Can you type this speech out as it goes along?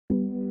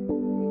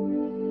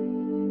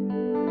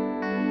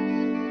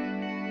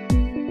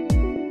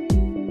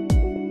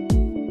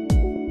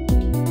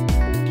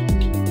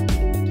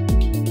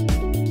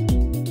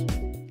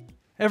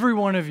Every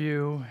one of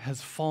you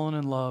has fallen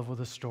in love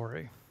with a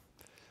story,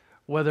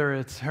 whether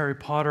it's Harry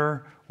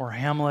Potter or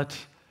Hamlet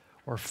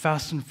or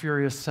Fast and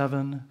Furious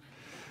 7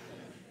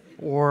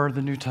 or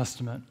the New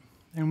Testament.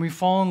 And we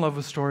fall in love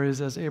with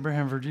stories, as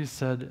Abraham Verghese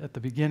said at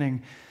the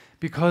beginning,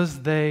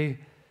 because they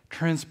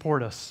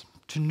transport us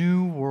to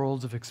new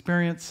worlds of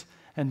experience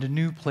and to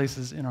new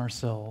places in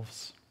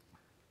ourselves.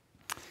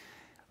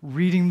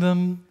 Reading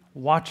them,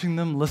 watching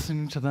them,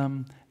 listening to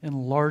them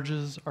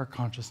enlarges our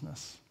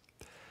consciousness.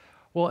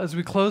 Well, as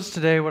we close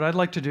today, what I'd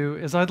like to do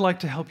is I'd like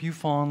to help you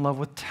fall in love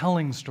with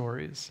telling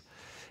stories,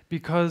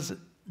 because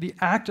the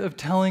act of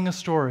telling a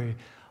story,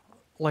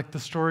 like the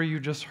story you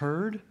just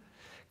heard,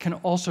 can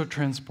also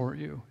transport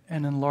you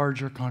and enlarge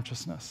your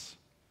consciousness,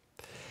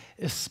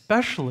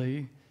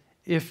 especially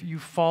if you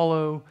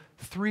follow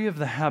 3 of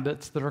the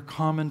habits that are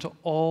common to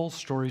all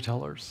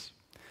storytellers.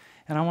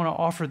 And I want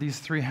to offer these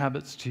 3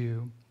 habits to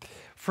you.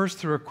 First,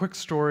 through a quick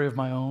story of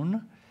my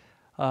own,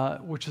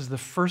 which is the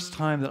first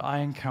time that I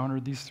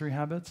encountered these 3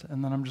 habits,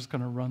 and then I'm just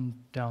going to run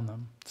down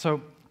them.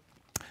 So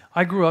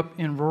I grew up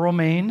in rural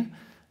Maine,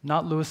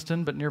 not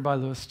Lewiston, but nearby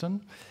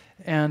Lewiston,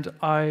 and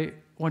I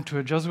went to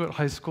a Jesuit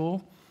high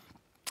school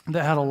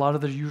that had a lot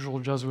of the usual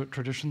Jesuit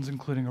traditions,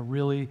 including a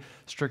really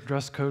strict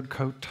dress code,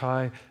 coat,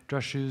 tie,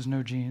 dress shoes,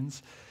 no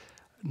jeans.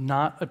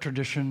 Not a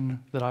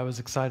tradition that I was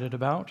excited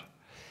about.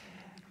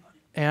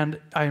 And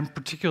I, in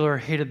particular,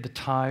 hated the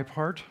tie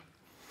part.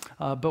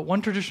 But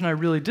one tradition I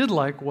really did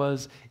like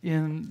was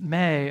in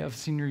May of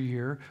senior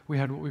year, we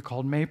had what we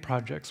called May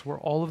projects, where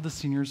all of the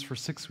seniors for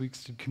 6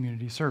 weeks did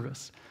community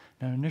service.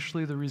 Now,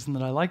 initially, the reason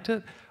that I liked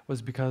it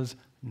was because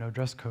no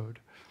dress code.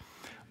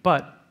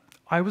 But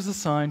I was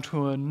assigned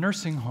to a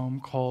nursing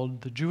home called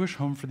the Jewish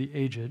Home for the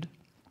Aged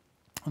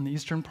on the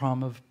eastern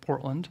prom of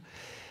Portland.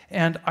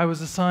 And I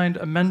was assigned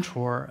a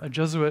mentor, a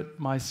Jesuit,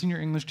 my senior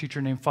English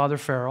teacher named Father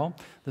Farrell,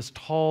 this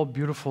tall,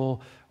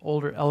 beautiful,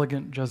 older,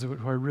 elegant Jesuit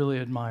who I really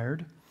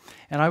admired.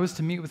 And I was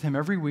to meet with him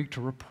every week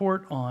to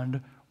report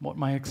on what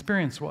my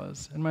experience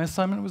was. And my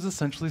assignment was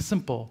essentially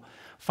simple: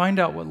 find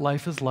out what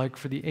life is like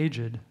for the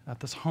aged at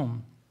this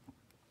home.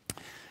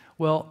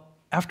 Well,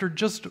 after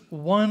just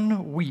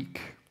 1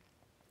 week,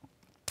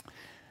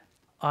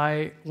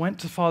 I went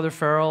to Father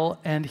Farrell,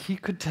 and he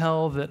could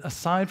tell that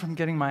aside from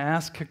getting my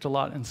ass kicked a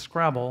lot in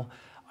Scrabble,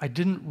 I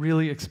didn't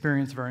really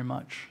experience very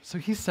much. So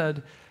he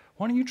said,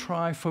 why don't you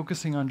try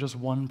focusing on just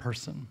one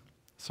person?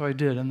 So I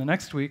did, and the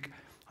next week,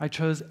 I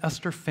chose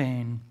Esther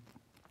Fain,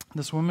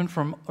 this woman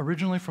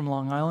originally from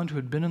Long Island who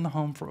had been in the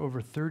home for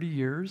over 30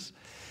 years,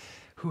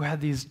 who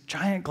had these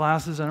giant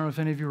glasses. I don't know if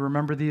any of you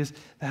remember these.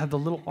 They had the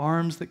little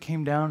arms that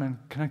came down and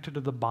connected to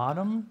the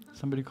bottom.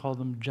 Somebody called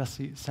them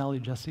Sally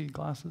Jesse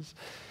glasses.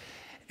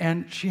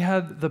 And she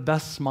had the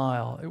best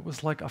smile. It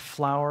was like a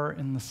flower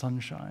in the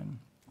sunshine.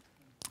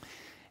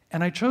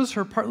 And I chose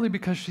her partly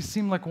because she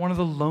seemed like one of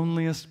the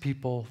loneliest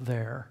people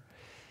there.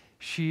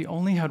 She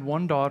only had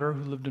one daughter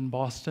who lived in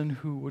Boston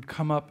who would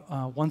come up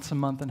once a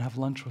month and have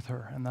lunch with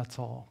her, and that's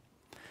all.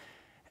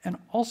 And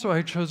also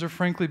I chose her,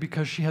 frankly,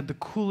 because she had the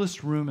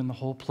coolest room in the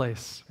whole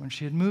place. When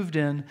she had moved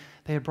in,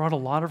 they had brought a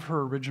lot of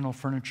her original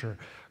furniture: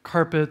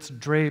 carpets,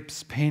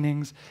 drapes,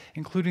 paintings,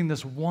 including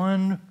this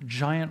one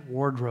giant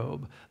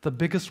wardrobe, the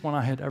biggest one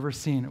I had ever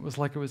seen. It was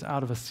like it was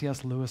out of a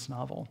C.S. Lewis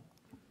novel.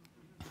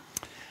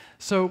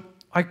 So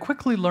I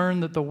quickly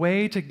learned that the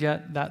way to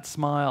get that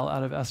smile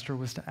out of Esther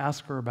was to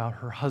ask her about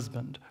her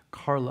husband,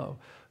 Carlo,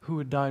 who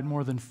had died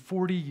more than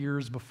 40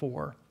 years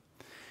before.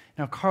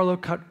 Now, Carlo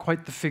cut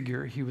quite the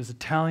figure. He was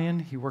Italian,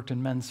 he worked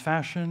in men's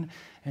fashion,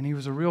 and he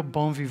was a real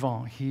bon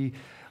vivant. He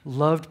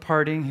loved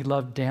partying, he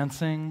loved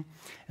dancing.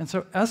 And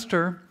so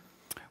Esther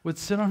would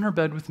sit on her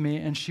bed with me,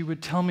 and she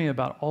would tell me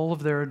about all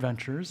of their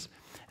adventures.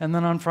 And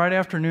then on Friday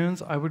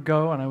afternoons, I would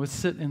go and I would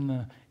sit in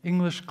the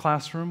English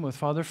classroom with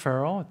Father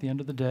Farrell at the end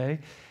of the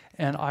day,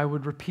 and I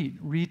would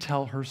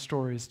retell her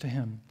stories to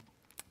him.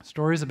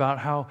 Stories about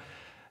how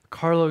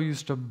Carlo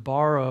used to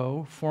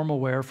borrow formal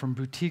wear from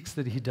boutiques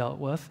that he dealt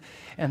with,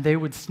 and they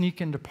would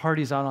sneak into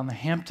parties out on the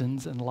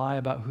Hamptons and lie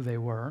about who they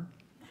were.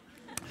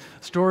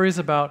 Stories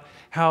about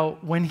how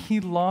when he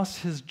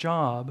lost his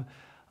job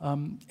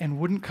and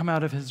wouldn't come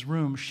out of his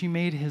room, she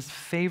made his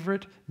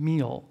favorite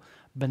meal,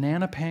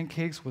 banana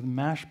pancakes with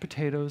mashed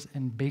potatoes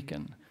and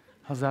bacon.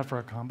 How's that for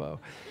a combo?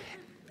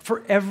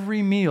 For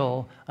every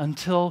meal,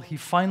 until he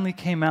finally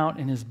came out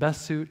in his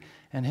best suit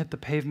and hit the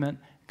pavement,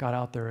 got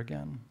out there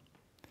again.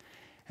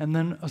 And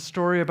then a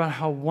story about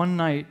how one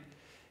night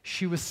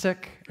she was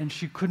sick and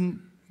she couldn't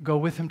go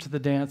with him to the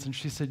dance, and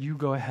she said, "You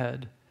go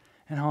ahead."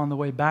 And how on the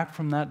way back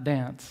from that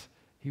dance,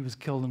 he was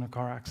killed in a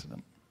car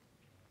accident.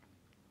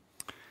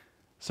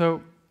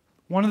 So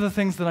one of the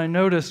things that I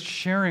noticed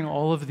sharing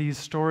all of these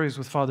stories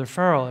with Father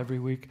Farrell every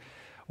week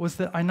was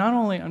that I not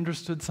only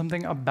understood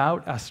something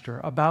about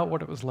Esther, about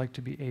what it was like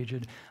to be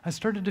aged, I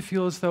started to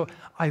feel as though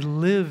I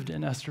lived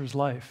in Esther's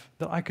life,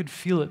 that I could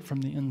feel it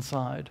from the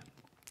inside.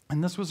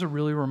 And this was a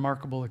really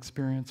remarkable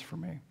experience for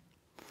me.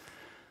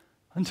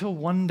 Until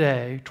one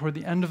day, toward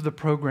the end of the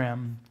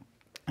program,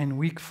 in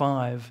week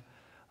 5,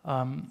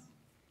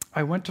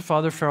 I went to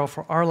Father Farrell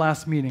for our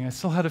last meeting. I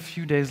still had a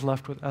few days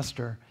left with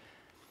Esther.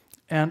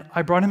 And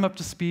I brought him up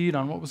to speed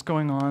on what was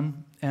going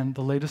on and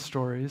the latest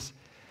stories.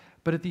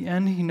 But at the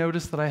end, he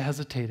noticed that I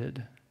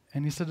hesitated.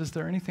 And he said, "Is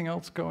there anything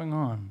else going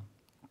on?"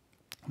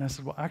 And I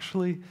said, "Well,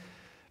 actually,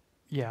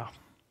 yeah."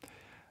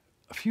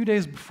 A few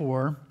days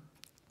before,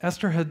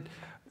 Esther had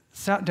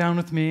sat down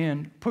with me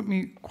and put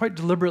me quite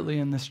deliberately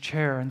in this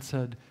chair and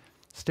said,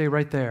 "Stay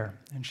right there."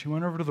 And she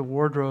went over to the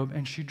wardrobe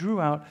and she drew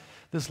out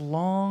this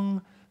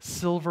long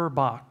silver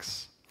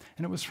box.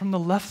 And it was from the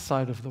left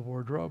side of the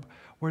wardrobe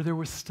where there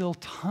was still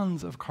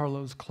tons of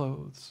Carlo's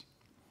clothes.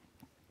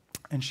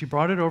 And she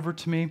brought it over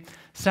to me,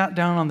 sat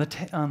down on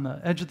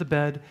the edge of the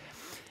bed,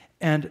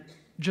 and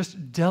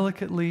just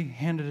delicately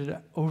handed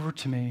it over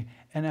to me.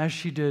 And as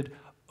she did,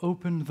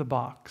 opened the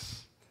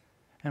box.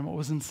 And what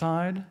was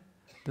inside?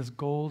 This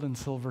gold and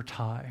silver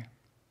tie.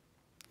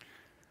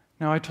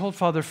 Now, I told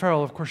Father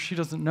Farrell, of course, she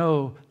doesn't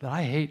know that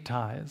I hate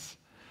ties.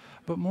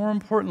 But more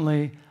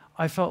importantly,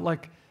 I felt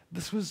like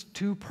this was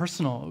too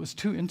personal. It was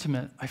too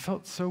intimate. I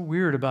felt so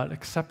weird about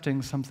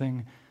accepting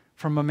something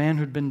from a man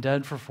who'd been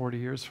dead for 40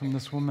 years, from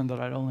this woman that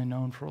I'd only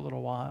known for a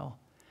little while.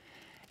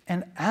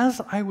 And as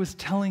I was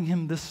telling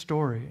him this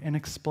story and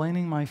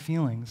explaining my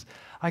feelings,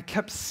 I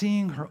kept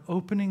seeing her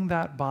opening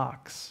that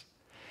box.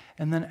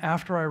 And then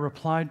after I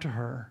replied to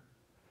her,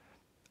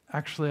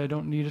 "Actually, I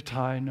don't need a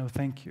tie, no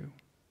thank you,"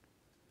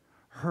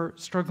 her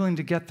struggling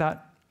to get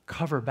that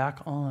cover back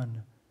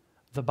on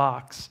the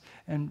box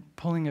and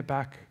pulling it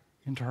back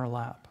into her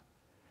lap.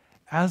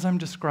 As I'm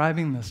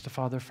describing this to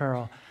Father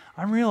Farrell,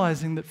 I'm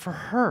realizing that for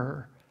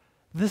her,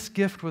 this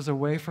gift was a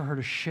way for her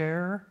to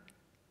share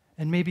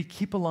and maybe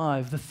keep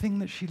alive the thing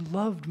that she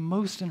loved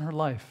most in her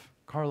life,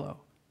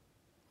 Carlo.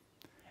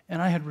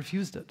 And I had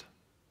refused it.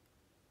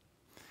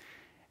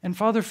 And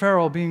Father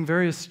Farrell, being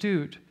very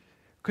astute,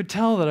 could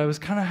tell that I was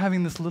kind of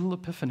having this little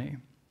epiphany.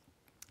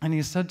 And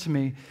he said to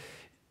me,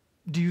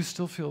 "Do you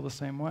still feel the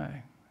same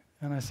way?"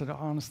 And I said,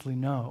 "Honestly,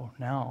 no,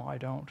 now I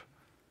don't."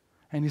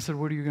 And he said,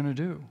 "What are you going to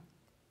do?"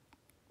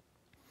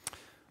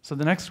 So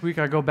the next week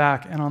I go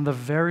back, and on the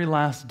very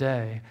last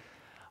day,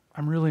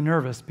 I'm really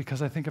nervous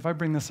because I think if I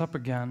bring this up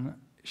again,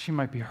 she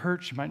might be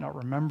hurt, she might not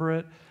remember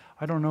it.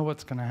 I don't know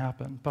what's going to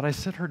happen. But I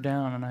sit her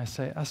down and I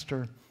say,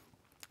 "Esther,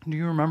 do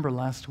you remember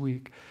last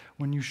week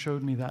when you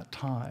showed me that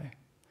tie?"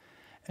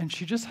 And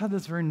she just had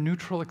this very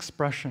neutral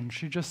expression.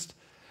 She just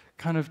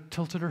kind of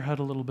tilted her head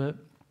a little bit.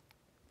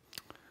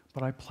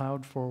 But I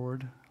plowed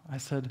forward. I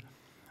said,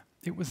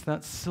 "It was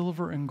that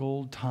silver and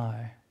gold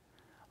tie.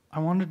 I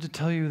wanted to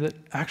tell you that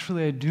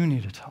actually I do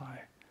need a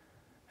tie,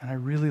 and I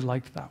really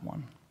liked that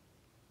one."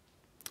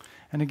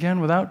 And again,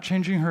 without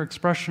changing her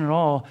expression at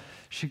all,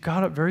 she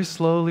got up very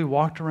slowly,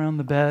 walked around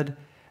the bed,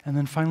 and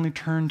then finally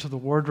turned to the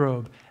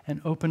wardrobe and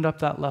opened up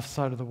that left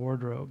side of the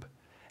wardrobe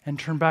and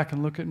turned back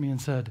and looked at me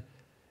and said,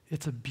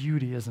 "It's a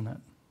beauty, isn't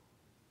it?"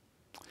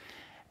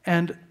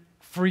 And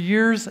for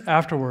years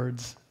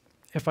afterwards,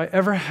 if I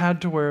ever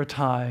had to wear a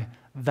tie,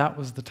 that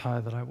was the tie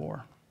that I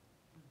wore.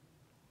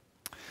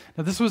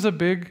 Now, this was a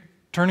big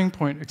turning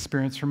point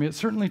experience for me. It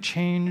certainly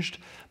changed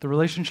the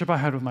relationship I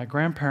had with my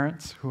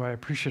grandparents, who I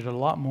appreciated a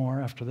lot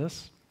more after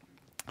this.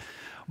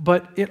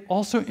 But it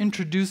also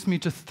introduced me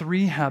to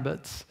 3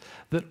 habits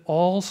that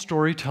all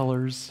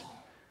storytellers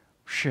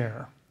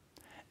share.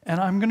 And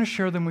I'm going to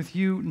share them with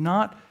you,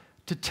 not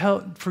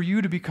for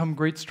you to become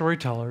great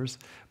storytellers,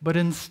 but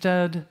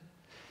instead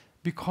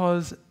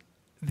because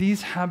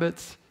these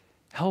habits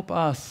help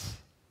us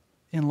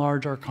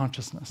enlarge our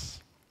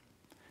consciousness.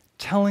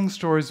 Telling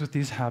stories with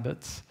these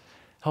habits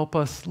help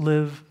us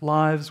live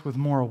lives with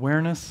more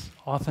awareness,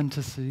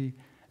 authenticity,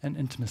 and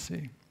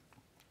intimacy.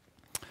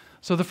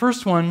 So the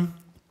first one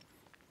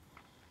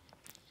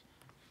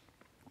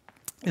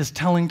is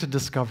telling to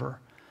discover.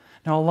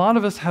 Now, a lot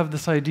of us have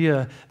this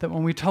idea that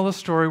when we tell a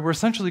story, we're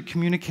essentially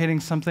communicating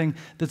something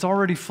that's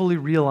already fully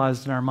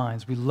realized in our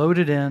minds. We load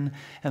it in,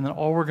 and then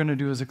all we're going to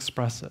do is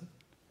express it,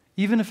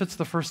 even if it's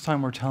the first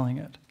time we're telling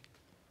it.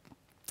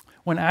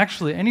 When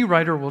actually, any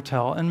writer will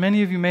tell, and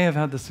many of you may have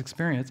had this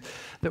experience,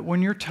 that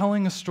when you're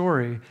telling a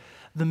story,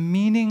 the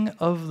meaning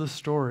of the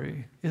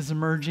story is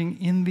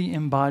emerging in the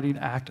embodied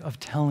act of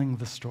telling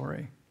the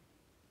story.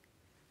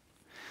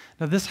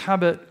 Now, this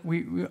habit,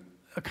 we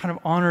kind of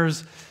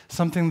honors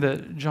something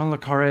that John le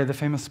Carré, the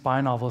famous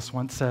spy novelist,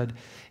 once said.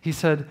 He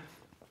said,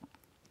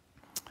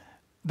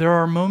 "There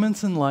are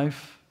moments in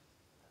life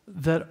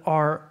that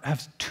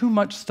have too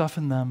much stuff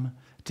in them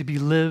to be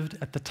lived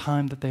at the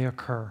time that they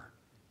occur."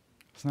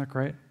 Isn't that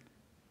great?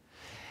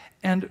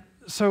 And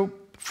so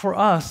for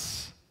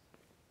us,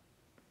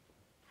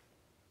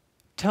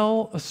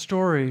 tell a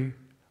story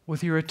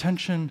with your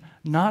attention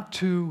not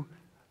to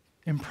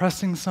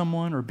impressing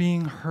someone or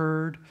being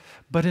heard,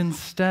 but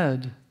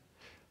instead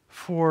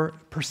for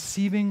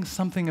perceiving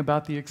something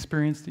about the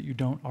experience that you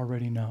don't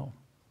already know.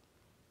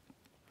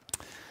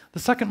 The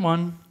second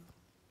one,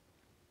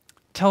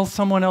 tell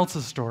someone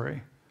else's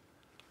story.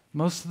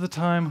 Most of the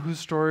time, whose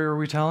story are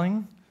we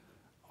telling?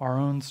 Our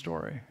own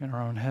story, in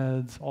our own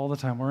heads, all the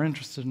time. We're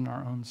interested in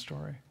our own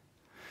story.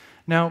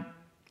 Now,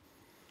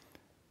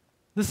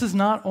 This is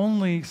not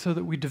only so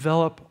that we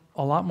develop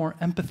a lot more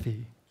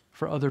empathy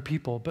for other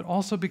people, but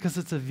also because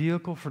it's a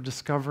vehicle for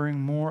discovering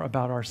more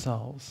about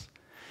ourselves.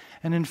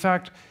 And in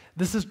fact,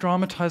 this is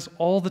dramatized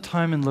all the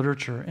time in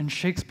literature. In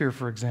Shakespeare,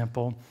 for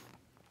example,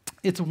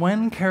 it's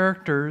when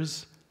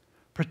characters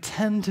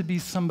pretend to be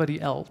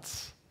somebody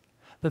else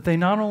that they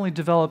not only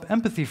develop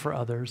empathy for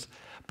others,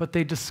 but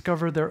they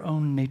discover their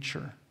own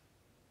nature.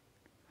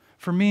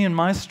 For me, in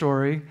my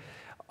story,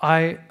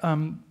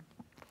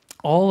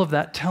 all of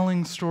that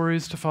telling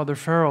stories to Father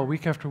Farrell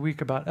week after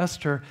week about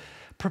Esther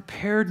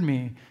prepared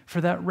me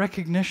for that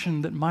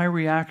recognition that my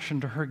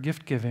reaction to her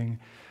gift-giving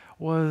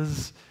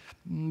was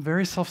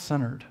very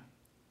self-centered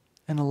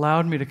and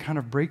allowed me to kind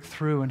of break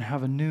through and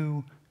have a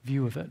new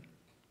view of it.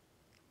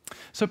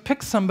 So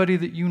pick somebody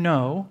that you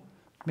know,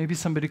 maybe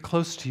somebody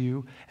close to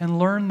you, and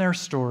learn their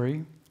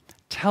story,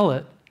 tell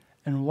it,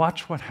 and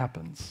watch what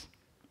happens.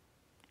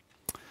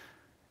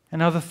 And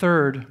now the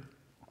third,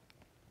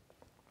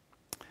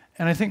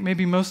 and I think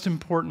maybe most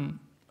important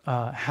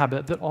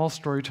habit that all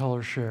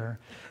storytellers share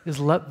is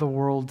let the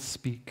world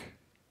speak.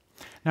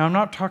 Now, I'm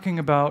not talking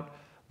about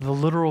the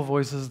literal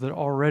voices that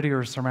already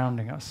are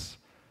surrounding us.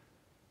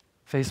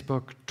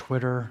 Facebook,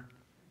 Twitter,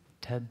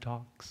 TED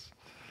Talks,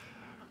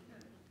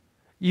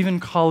 even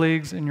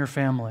colleagues in your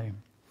family.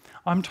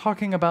 I'm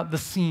talking about the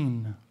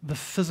scene, the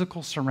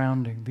physical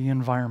surrounding, the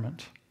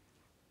environment.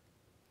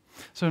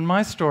 So in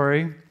my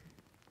story,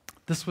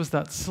 this was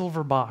that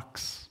silver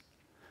box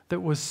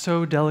that was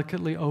so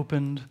delicately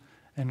opened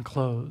and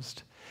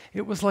closed.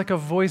 It was like a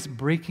voice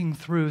breaking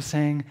through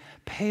saying,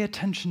 "Pay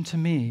attention to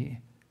me.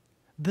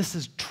 This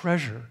is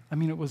treasure." I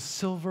mean, it was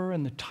silver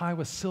and the tie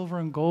was silver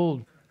and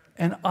gold.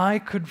 And I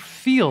could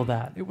feel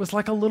that. It was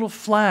like a little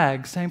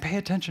flag saying, "Pay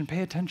attention,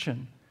 pay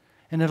attention."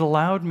 And it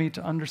allowed me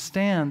to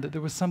understand that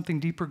there was something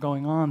deeper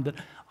going on that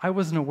I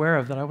wasn't aware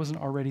of, that I wasn't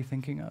already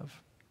thinking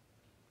of.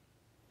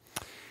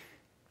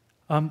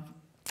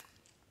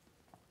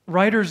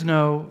 Writers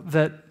know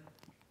that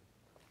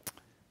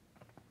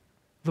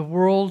the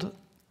world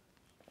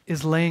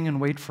is laying in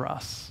wait for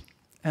us,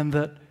 and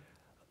that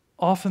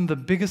often the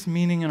biggest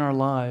meaning in our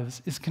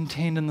lives is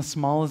contained in the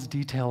smallest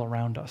detail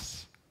around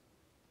us,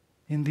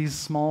 in these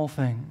small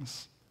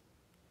things.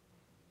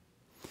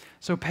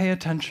 So pay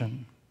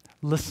attention,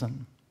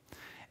 listen.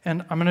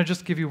 And I'm going to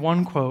just give you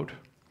one quote,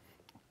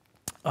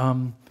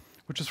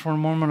 which is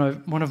from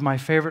one of my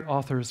favorite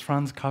authors,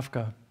 Franz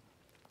Kafka,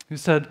 who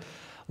said,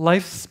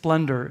 "Life's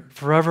splendor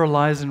forever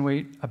lies in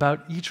wait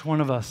about each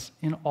one of us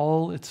in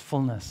all its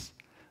fullness.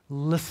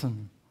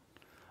 Listen.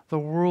 The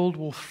world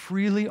will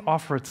freely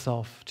offer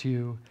itself to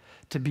you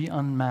to be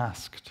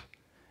unmasked.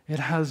 It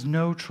has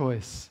no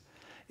choice.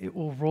 It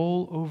will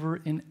roll over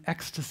in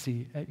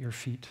ecstasy at your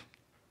feet."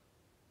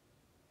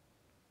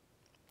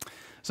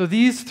 So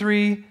these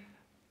three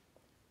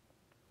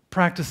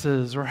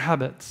practices or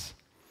habits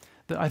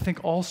that I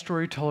think all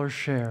storytellers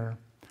share,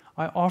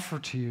 I offer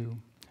to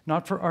you,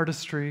 not for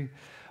artistry,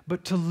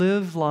 but to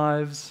live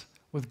lives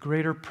with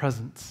greater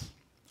presence.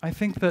 I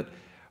think that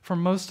for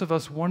most of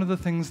us, one of the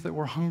things that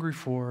we're hungry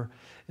for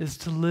is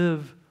to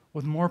live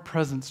with more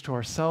presence to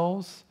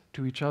ourselves,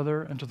 to each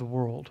other, and to the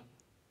world.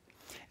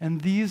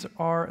 And these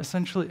are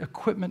essentially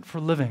equipment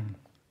for living.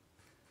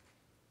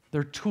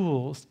 They're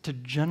tools to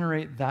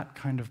generate that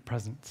kind of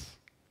presence.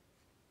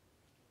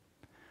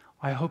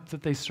 I hope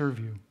that they serve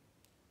you.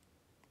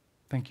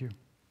 Thank you.